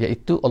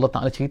 iaitu Allah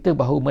Ta'ala cerita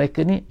bahawa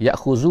mereka ni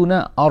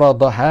ya'khuzuna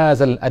arada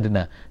hazal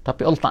adna,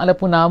 tapi Allah Ta'ala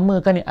pun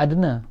namakan ni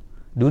adna.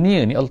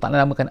 Dunia ni Allah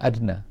Ta'ala namakan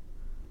adna.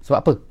 Sebab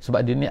apa? Sebab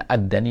dia ni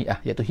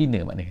ad-dani'ah, iaitu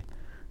hina maknanya.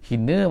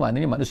 Hina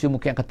maknanya manusia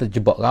mungkin akan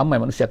terjebak, ramai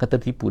manusia akan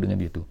tertipu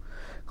dengan dia tu.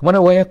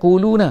 Kemudian wa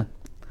yaquluna,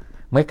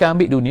 mereka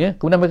ambil dunia,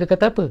 kemudian mereka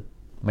kata apa?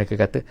 Mereka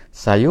kata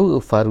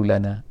sayughfaru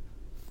lana.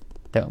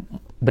 Tengok,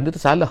 benda tu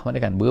salah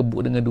maknanya kan,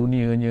 berebut dengan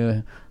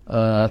dunianya,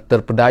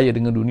 terpedaya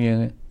dengan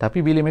dunia.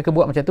 Tapi bila mereka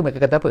buat macam tu,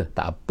 mereka kata apa?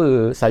 Tak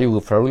apa,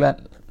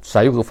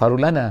 sayughfaru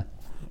lana.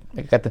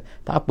 Mereka kata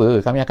tak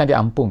apa, kami akan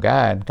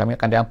diampunkan,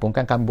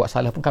 kami buat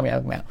salah pun kami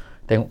akan.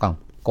 Tengok kan,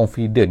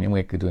 confident yang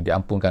mereka tu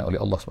diampunkan oleh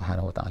Allah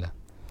Subhanahu Wa Taala.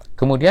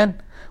 Kemudian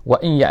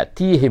wa in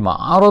ya'tihim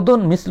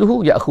 'aradun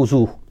misluhu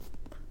ya'khuzuh,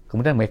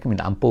 kemudian mereka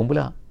minta ampun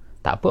pula.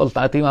 Tak apa, Allah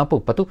Ta'ala terima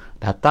ampun. Lepas tu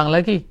datang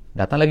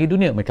lagi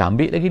dunia, mereka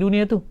ambil lagi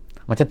dunia tu.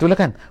 Macam itulah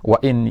kan, wa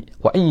in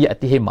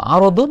ya'tihim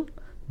 'aradun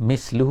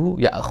misluhu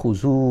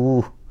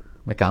ya'khuzuh,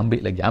 mereka ambil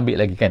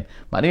lagi kan.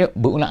 Maknanya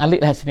berulang-alik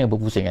lah sini yang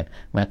berpusing kan.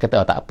 Mereka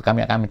kata tak apa, kami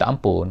akan minta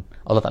ampun,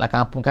 Allah Ta'ala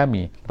akan ampun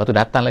kami. Lepas tu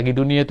datang lagi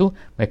dunia tu,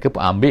 mereka pun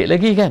ambil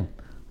lagi kan.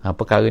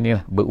 Perkara ni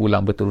lah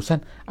berulang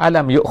berterusan.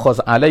 Alam yu'khaz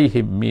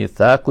alaihim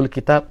mitsaqul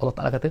kitab, Allah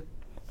Ta'ala kata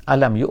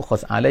alam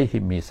yu'khaz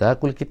alaihim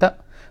mitsaqul kitab,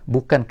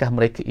 bukankah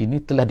mereka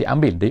ini telah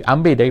diambil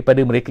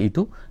daripada mereka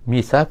itu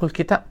mitsaqul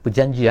kitab,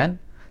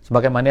 perjanjian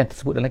sebagaimana yang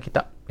tersebut dalam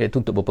kitab,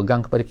 iaitu untuk berpegang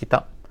kepada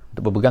kitab,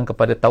 untuk berpegang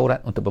kepada Taurat,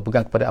 untuk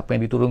berpegang kepada apa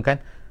yang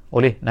diturunkan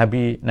oleh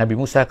Nabi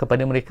Musa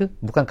kepada mereka.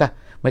 Bukankah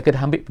mereka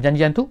dah ambil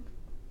perjanjian tu?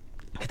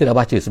 Kita dah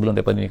baca sebelum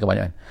daripada ini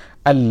kebanyakan.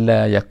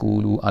 Alla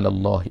yaqulu 'ala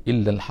Allahi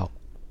illa al-haq.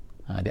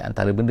 Di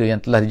antara benda yang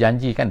telah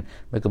dijanjikan,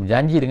 mereka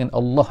berjanji dengan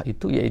Allah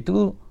itu,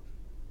 iaitu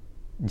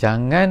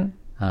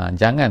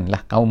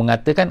janganlah kamu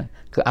mengatakan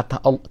ke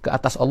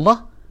atas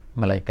Allah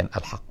melainkan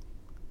al-haq.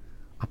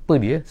 Apa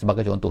dia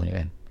sebagai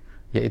contohnya kan?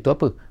 Iaitu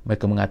apa?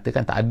 Mereka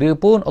mengatakan tak ada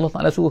pun Allah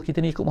Ta'ala suruh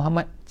kita ni ikut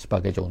Muhammad,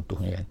 sebagai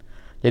contohnya kan.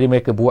 Jadi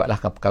mereka buatlah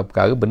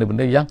perkara-perkara,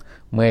 benda-benda yang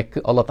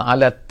mereka, Allah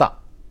Ta'ala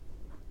tak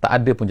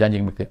ada pun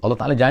janji mereka. Allah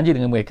Ta'ala janji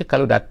dengan mereka,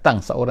 kalau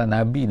datang seorang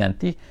Nabi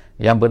nanti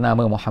yang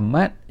bernama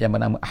Muhammad, yang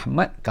bernama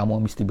Ahmad,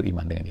 kamu mesti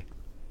beriman dengan dia.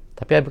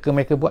 Tapi apa yang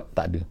mereka buat?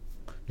 Tak ada.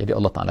 Jadi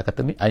Allah Ta'ala kata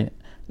ni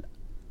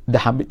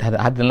dah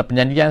ada dalam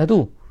perjanjian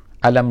tu.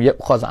 Alam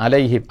yu'khaz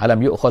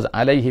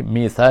alaihim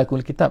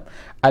mitsaqul kitab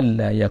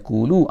alla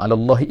yaqulu 'ala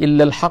Allahi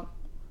illa al-haq.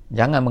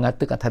 Jangan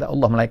mengatakan terhadap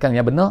Allah melainkan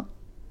yang benar.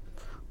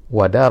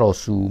 Wa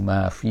darasu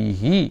ma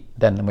fihi,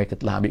 dan mereka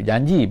telah ambil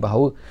janji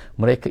bahawa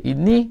mereka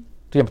ini,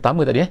 tu yang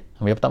pertama tadi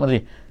yang pertama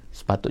tadi,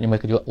 sepatutnya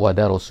mereka juga wa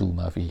darasu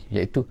ma fihi,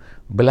 iaitu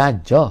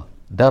belajar.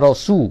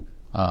 Darasu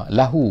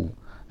lahu,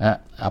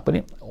 apa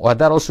ni,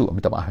 wadarasu,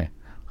 minta maaf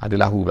ada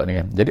lahu pula ni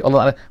kan. Jadi Allah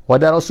Ta'ala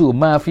wadarasu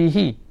ma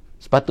fihi,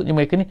 sepatutnya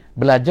mereka ni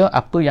belajar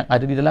apa yang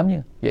ada di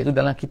dalamnya, iaitu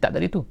dalam kitab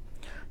tadi tu.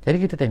 Jadi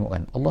kita tengok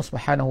kan, Allah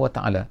Subhanahu Wa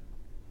Ta'ala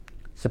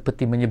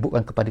seperti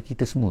menyebutkan kepada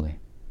kita semua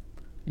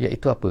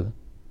iaitu apa,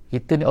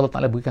 kita ni Allah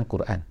Ta'ala berikan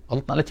Quran,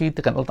 Allah Ta'ala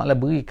ceritakan, Allah Ta'ala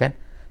berikan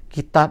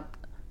kitab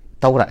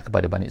Taurat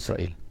kepada Bani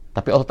Israel.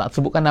 Tapi Allah Ta'ala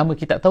sebutkan nama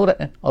kitab Taurat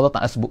kan, Allah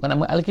Ta'ala sebutkan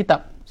nama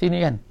Alkitab sini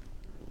kan.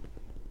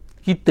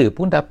 Kita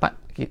pun dapat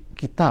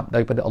kitab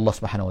daripada Allah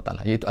Subhanahu Wa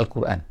Ta'ala, iaitu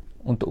Al-Quran,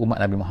 untuk umat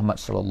Nabi Muhammad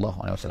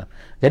sallallahu alaihi wasallam.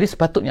 Jadi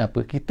sepatutnya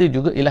apa, kita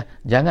juga ialah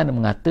jangan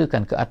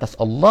mengatakan ke atas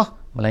Allah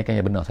melainkan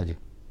yang benar saja.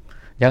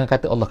 Jangan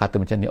kata Allah kata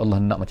macam ni, Allah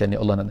nak macam ni,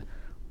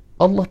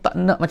 Allah tak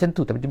nak macam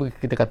tu, tapi tiba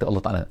kita kata Allah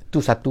Ta'ala. Itu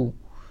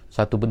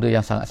satu benda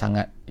yang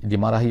sangat-sangat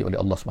dimarahi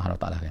oleh Allah Subhanahu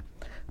Wa Ta'ala kan.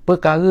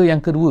 Perkara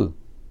yang kedua,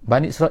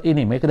 Bani Israel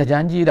ni mereka dah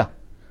janji dah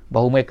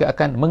bahawa mereka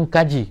akan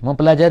mengkaji,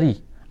 mempelajari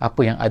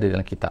apa yang ada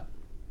dalam kitab.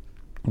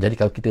 Jadi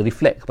kalau kita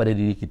reflect kepada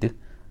diri kita,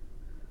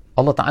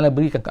 Allah Ta'ala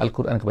berikan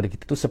Al-Quran kepada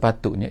kita tu,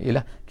 sepatutnya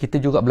ialah kita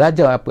juga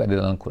belajar apa ada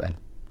dalam Al-Quran.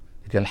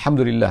 Jadi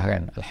Alhamdulillah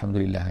kan,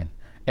 Alhamdulillah kan,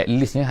 at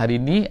leastnya hari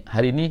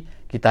ni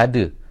kita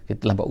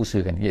telah buat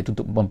usaha kan, iaitu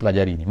untuk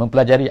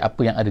mempelajari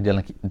apa yang ada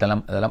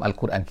dalam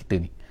Al-Quran kita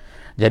ni.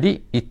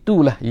 Jadi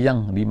itulah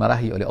yang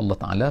dimarahi oleh Allah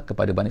Ta'ala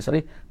kepada Bani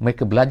Israel.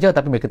 Mereka belajar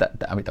tapi mereka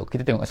tak ambil tahu.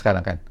 Kita tengok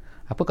sekarang kan,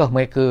 apakah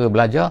mereka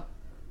belajar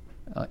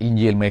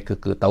Injil mereka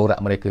ke,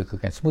 Taurat mereka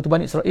ke kan, semua tu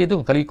Bani Israel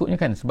tu kalau ikutnya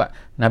kan. Sebab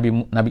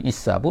Nabi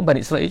Isa pun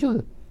Bani Israel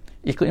juga,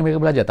 ikutnya mereka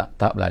belajar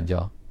tak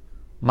belajar.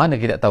 Mana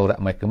kita Taurat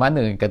mereka,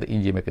 mana kata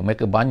Injil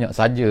mereka banyak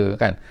saja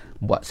kan,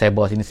 buat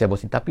sebar sini,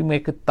 tapi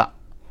mereka tak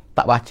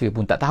baca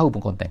pun, tak tahu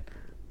pun konten.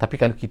 Tapi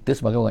kalau kita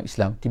sebagai orang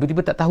Islam tiba-tiba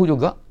tak tahu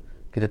juga,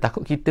 kita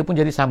takut kita pun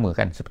jadi sama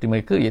kan seperti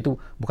mereka, iaitu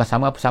bukan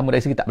sama dari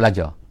segi tak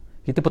belajar,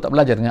 kita pun tak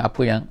belajar dengan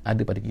apa yang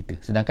ada pada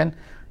kita. Sedangkan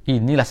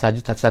inilah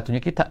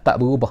satu-satunya kita tak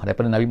berubah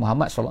daripada Nabi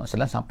Muhammad SAW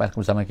sampai ke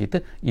zaman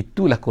kita,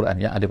 itulah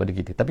Quran yang ada pada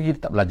kita, tapi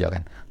kita tak belajar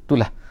kan.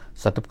 Itulah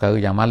satu perkara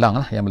yang malang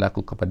lah yang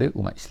berlaku kepada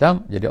umat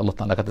Islam. Jadi Allah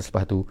Ta'ala kata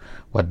selepas tu,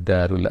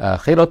 wadarul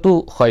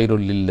akhiratu khairul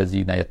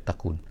lillazina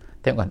yattaqun.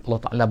 Tengok kan, Allah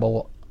Ta'ala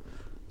bawa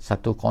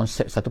satu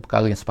konsep, satu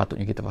perkara yang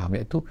sepatutnya kita faham,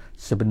 iaitu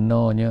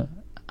sebenarnya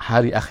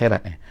hari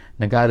akhirat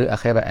negara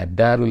akhirat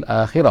darul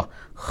akhirah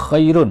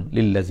khairun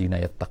lillazina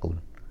yattaqun.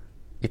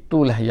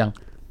 Itulah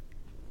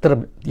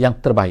yang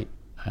terbaik,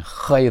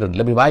 khairun,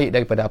 lebih baik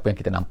daripada apa yang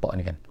kita nampak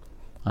ni kan.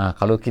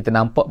 Kalau kita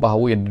nampak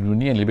bahawa yang di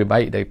dunia lebih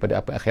baik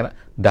daripada apa akhirat,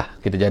 dah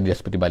kita jadi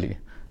seperti balik,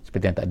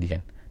 seperti yang tadi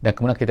kan. Dan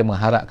kemudian kita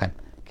mengharapkan,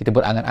 kita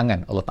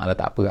berangan-angan Allah Ta'ala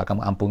tak apa akan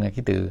mengampunkan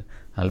kita.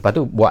 Lepas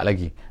tu buat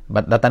lagi,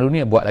 datang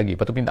dunia buat lagi,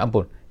 lepas tu minta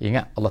ampun.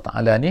 Ingat Allah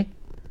Ta'ala ni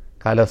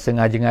kalau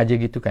sengaja-ngaja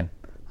gitu kan,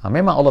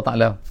 memang Allah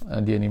Ta'ala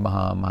dia ni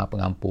maha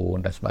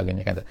pengampun dan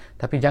sebagainya kan.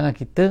 Tapi jangan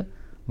kita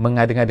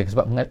mengada-ngada,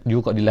 sebab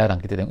juga dilarang.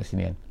 Kita tengok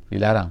sini kan,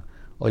 dilarang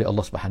oleh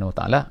Allah Subhanahu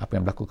Wa Ta'ala apa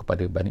yang berlaku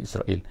kepada Bani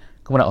Israel.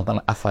 Kemudian Allah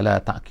Ta'ala, afala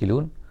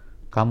ta'qilun,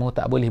 kamu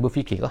tak boleh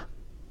berfikir lah.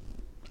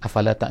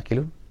 Afala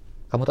ta'qilun,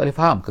 kamu tak boleh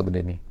faham ke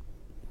benda ni.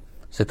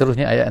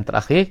 Seterusnya ayat yang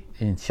terakhir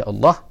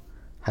insya-Allah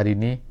hari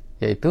ni,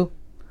 iaitu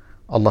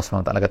Allah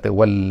SWT kata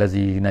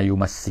wallazina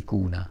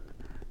yumassikuna,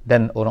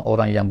 dan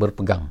orang-orang yang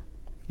berpegang,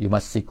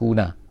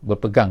 yumassikuna,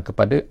 berpegang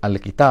kepada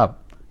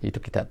Alkitab, iaitu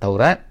kitab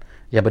Taurat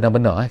yang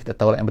benar-benar, kitab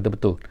Taurat yang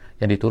betul-betul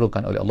yang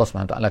diturunkan oleh Allah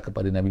SWT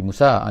kepada Nabi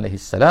Musa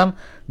alaihissalam,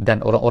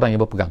 dan orang-orang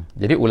yang berpegang.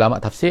 Jadi ulama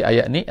tafsir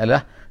ayat ni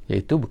adalah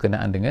iaitu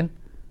berkenaan dengan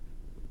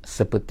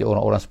seperti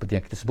orang-orang seperti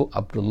yang kita sebut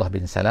Abdullah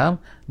bin Salam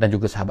dan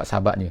juga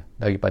sahabat-sahabatnya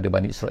daripada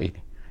Bani Israel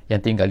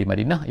yang tinggal di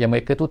Madinah, yang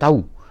mereka tu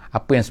tahu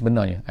apa yang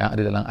sebenarnya yang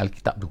ada dalam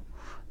Alkitab tu,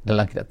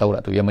 dalam kitab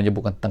Taurat tu, yang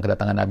menyebutkan tentang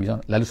kedatangan Nabi.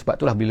 Lalu sebab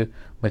itulah bila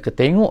mereka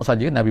tengok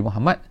saja Nabi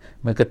Muhammad,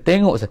 mereka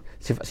tengok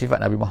sifat-sifat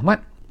Nabi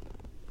Muhammad,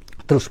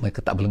 terus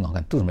mereka tak berlengah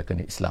kan, terus mereka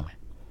ni Islam.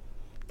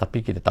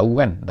 Tapi kita tahu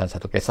kan, dan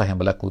satu kisah yang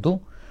berlaku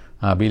tu,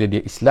 bila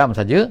dia Islam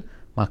saja,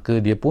 maka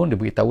dia pun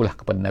diberitahulah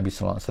kepada Nabi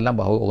SAW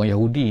bahawa orang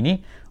Yahudi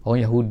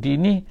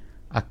ni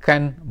akan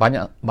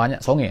banyak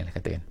songel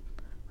katakan.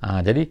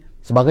 Jadi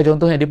sebagai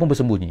contohnya dia pun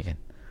bersembunyi kan,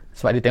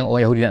 sebab dia tengok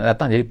orang Yahudi yang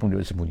datang, jadi pun dia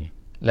bersembunyi.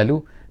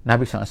 Lalu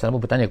Nabi SAW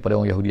pun bertanya kepada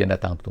orang Yahudi yang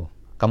datang tu,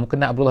 kamu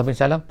kenal Abdullah bin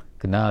Salam?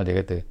 Kenal, dia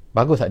kata.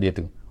 Bagus tak dia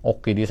tu?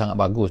 Okey, dia sangat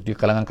bagus, dia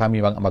kalangan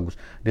kami sangat bagus.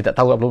 Dia tak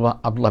tahu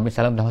Abdullah bin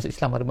Salam dah masuk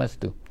Islam pada masa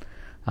tu.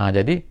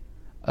 Jadi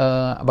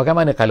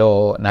bagaimana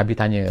kalau Nabi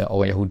tanya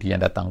orang Yahudi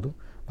yang datang tu,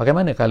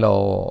 bagaimana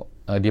kalau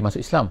dia masuk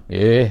Islam?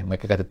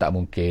 Mereka kata tak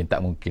mungkin,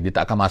 dia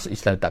tak akan masuk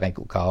Islam, dia tak akan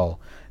ikut kau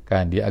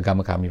kan, dia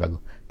agama kami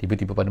bagus.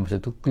 Tiba-tiba pada masa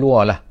tu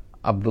keluarlah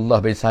Abdullah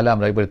bin Salam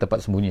daripada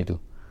tempat sembunyi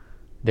tu.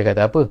 Dia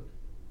kata apa?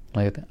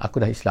 Dia kata, aku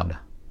dah Islam dah.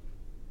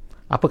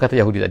 Apa kata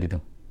Yahudi tadi tu?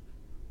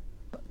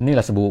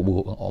 Inilah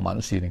seburuk-buruk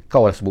manusia ni,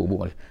 kau lah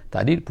seburuk-buruk.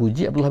 Tadi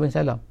puji Abdullah bin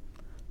Salam,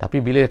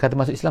 tapi bila dia kata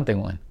masuk Islam,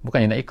 tengok kan,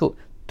 bukannya nak ikut.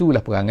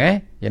 Itulah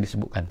perangai yang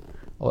disebutkan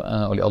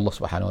oleh Allah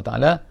Subhanahu Wa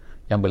Ta'ala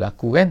yang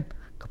berlaku kan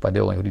kepada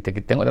orang Yahudi.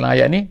 Kita tengok dalam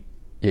ayat ni,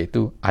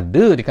 iaitu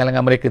ada di kalangan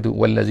mereka tu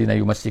wallazina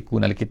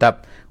yumassikuna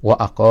alkitab wa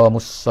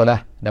aqamus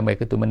solah, dan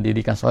mereka tu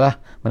mendirikan solah,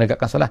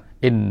 menegakkan solah,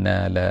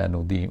 inna la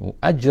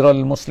nudhi'u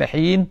ajral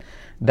muslihin,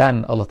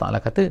 dan Allah Ta'ala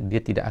kata dia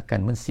tidak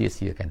akan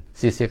mensia-siakan.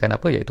 Sia-siakan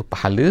apa? Iaitu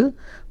pahala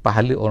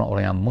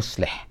orang-orang yang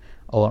muslih,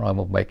 orang-orang yang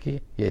memperbaiki,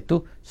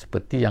 iaitu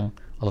seperti yang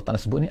Allah Ta'ala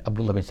sebut ni,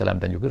 Abdullah bin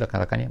Salam dan juga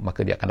rakan-rakannya,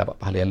 maka dia akan dapat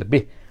pahala yang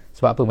lebih.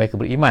 Sebab apa? Mereka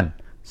beriman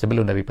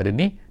sebelum daripada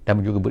ni, dan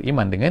juga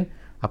beriman dengan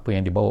apa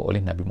yang dibawa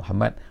oleh Nabi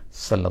Muhammad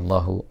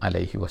sallallahu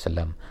alaihi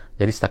wasallam.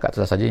 Jadi setakat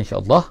itu saja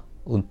insya-Allah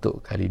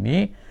untuk kali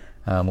ini.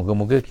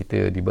 Moga-moga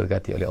kita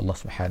diberkati oleh Allah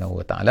Subhanahu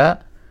wa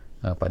taala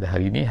pada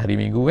hari ini, hari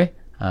Minggu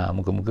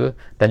moga-moga.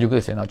 Dan juga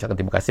saya nak ucapkan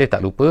terima kasih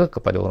tak lupa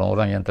kepada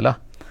orang-orang yang telah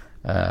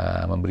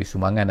memberi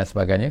sumbangan dan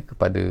sebagainya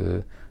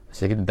kepada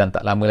saya, dan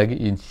tak lama lagi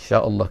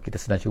insya-Allah kita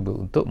sedang cuba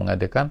untuk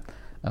mengadakan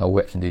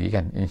web sendiri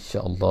kan,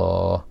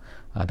 insya-Allah,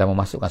 dan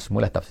memasukkan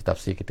semula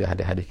tafsir-tafsir kita,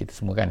 hadis-hadis kita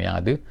semua kan yang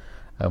ada.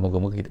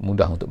 Moga-moga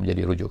mudah untuk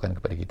menjadi rujukan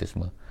kepada kita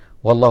semua.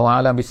 Wallahu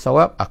a'lam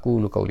bissawab.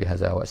 Aqulu qawli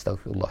hadza wa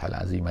astaghfirullahal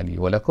azim li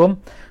wa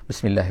lakum.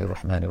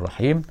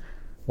 Bismillahirrahmanirrahim.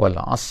 Wal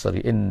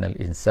 'asri innal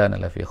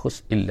insana lafi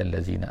khusr illa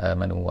allazina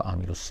amanu wa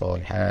 'amilus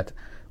solihat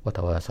wa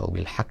tawasaw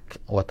bil haqq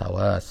wa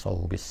tawasaw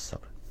bis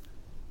sabr.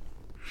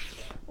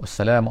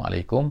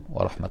 Wassalamualaikum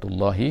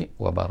warahmatullahi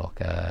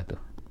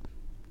wabarakatuh.